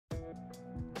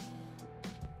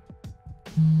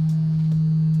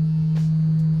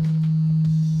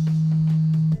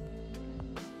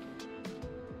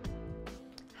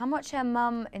How much her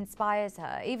mum inspires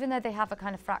her, even though they have a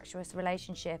kind of fractious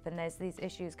relationship and there's these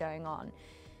issues going on.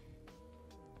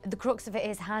 The crux of it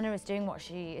is Hannah is doing what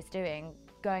she is doing,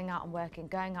 going out and working,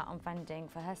 going out and fending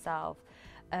for herself,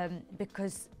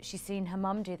 because she's seen her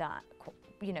mum do that,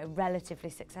 you know,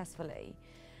 relatively successfully.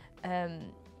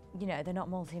 You know, they're not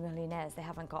multi-millionaires, they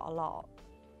haven't got a lot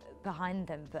behind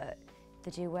them, but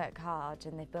they do work hard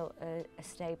and they've built a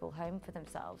stable home for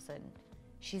themselves, and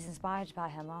she's inspired by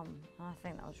her mum. I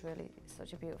think that was really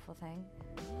such a beautiful thing.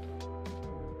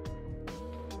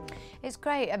 It's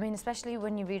great. I mean, especially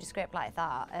when you read a script like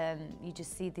that, you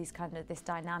just see these this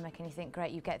dynamic, and you think,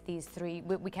 great, you get these three.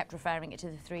 We kept referring it to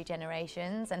the three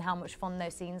generations, and how much fun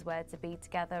those scenes were to be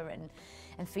together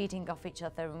and feeding off each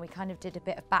other. And we kind of did a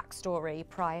bit of backstory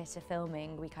prior to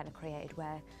filming. We kind of created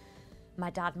where my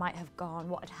dad might have gone,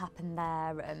 what had happened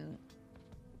there,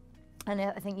 and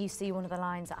I think you see one of the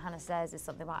lines that Hannah says is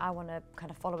something like, I want to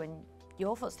kind of follow in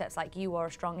your footsteps, like you are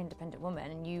a strong, independent woman,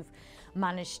 and you've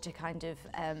managed to kind of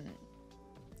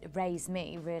raise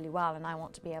me really well, and I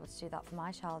want to be able to do that for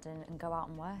my child and go out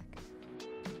and work.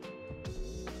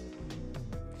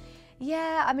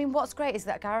 Yeah, I mean, what's great is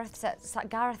that Gareth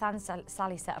and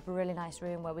Sally set up a really nice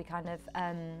room where we kind of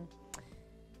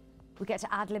we get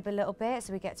to ad-lib a little bit,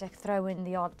 so we get to throw in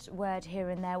the odd word here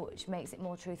and there, which makes it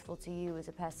more truthful to you as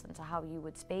a person, to how you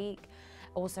would speak.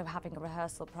 Also having a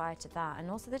rehearsal prior to that, and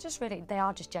also they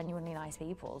are just genuinely nice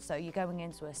people. So you're going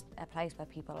into a place where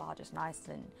people are just nice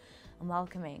and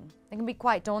welcoming. It can be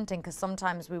quite daunting because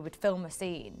sometimes we would film a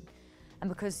scene, and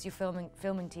because you're filming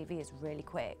TV is really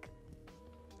quick,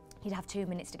 you'd have 2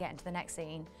 minutes to get into the next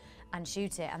scene and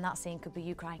shoot it, and that scene could be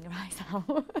you crying your eyes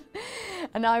out.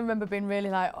 And I remember being really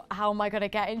like, how am I going to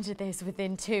get into this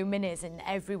within 2 minutes, and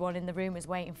everyone in the room is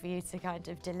waiting for you to kind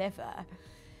of deliver.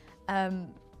 But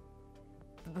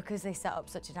because they set up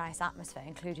such a nice atmosphere,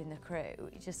 including the crew,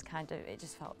 it just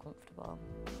felt comfortable.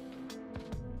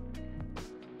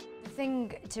 The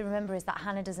thing to remember is that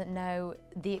Hannah doesn't know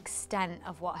the extent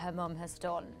of what her mum has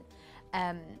done.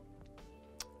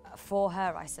 For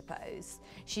her, I suppose.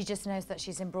 She just knows that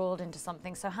she's embroiled into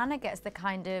something. So Hannah gets the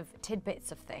kind of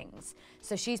tidbits of things.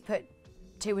 So she's put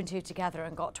 2 and 2 together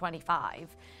and got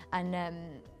 25,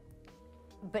 and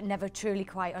but never truly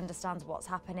quite understands what's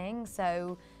happening.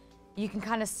 So you can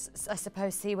kind of, I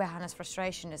suppose, see where Hannah's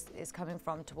frustration is coming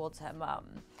from towards her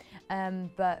mum.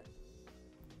 But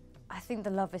I think the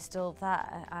love is still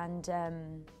there, and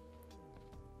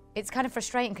it's kind of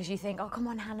frustrating because you think, oh, come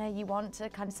on, Hannah, you want to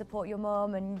kind of support your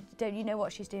mum, and don't you know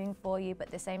what she's doing for you? But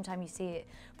at the same time, you see it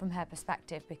from her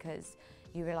perspective, because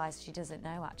you realise she doesn't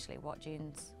know actually what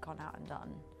June's gone out and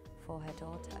done for her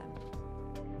daughter.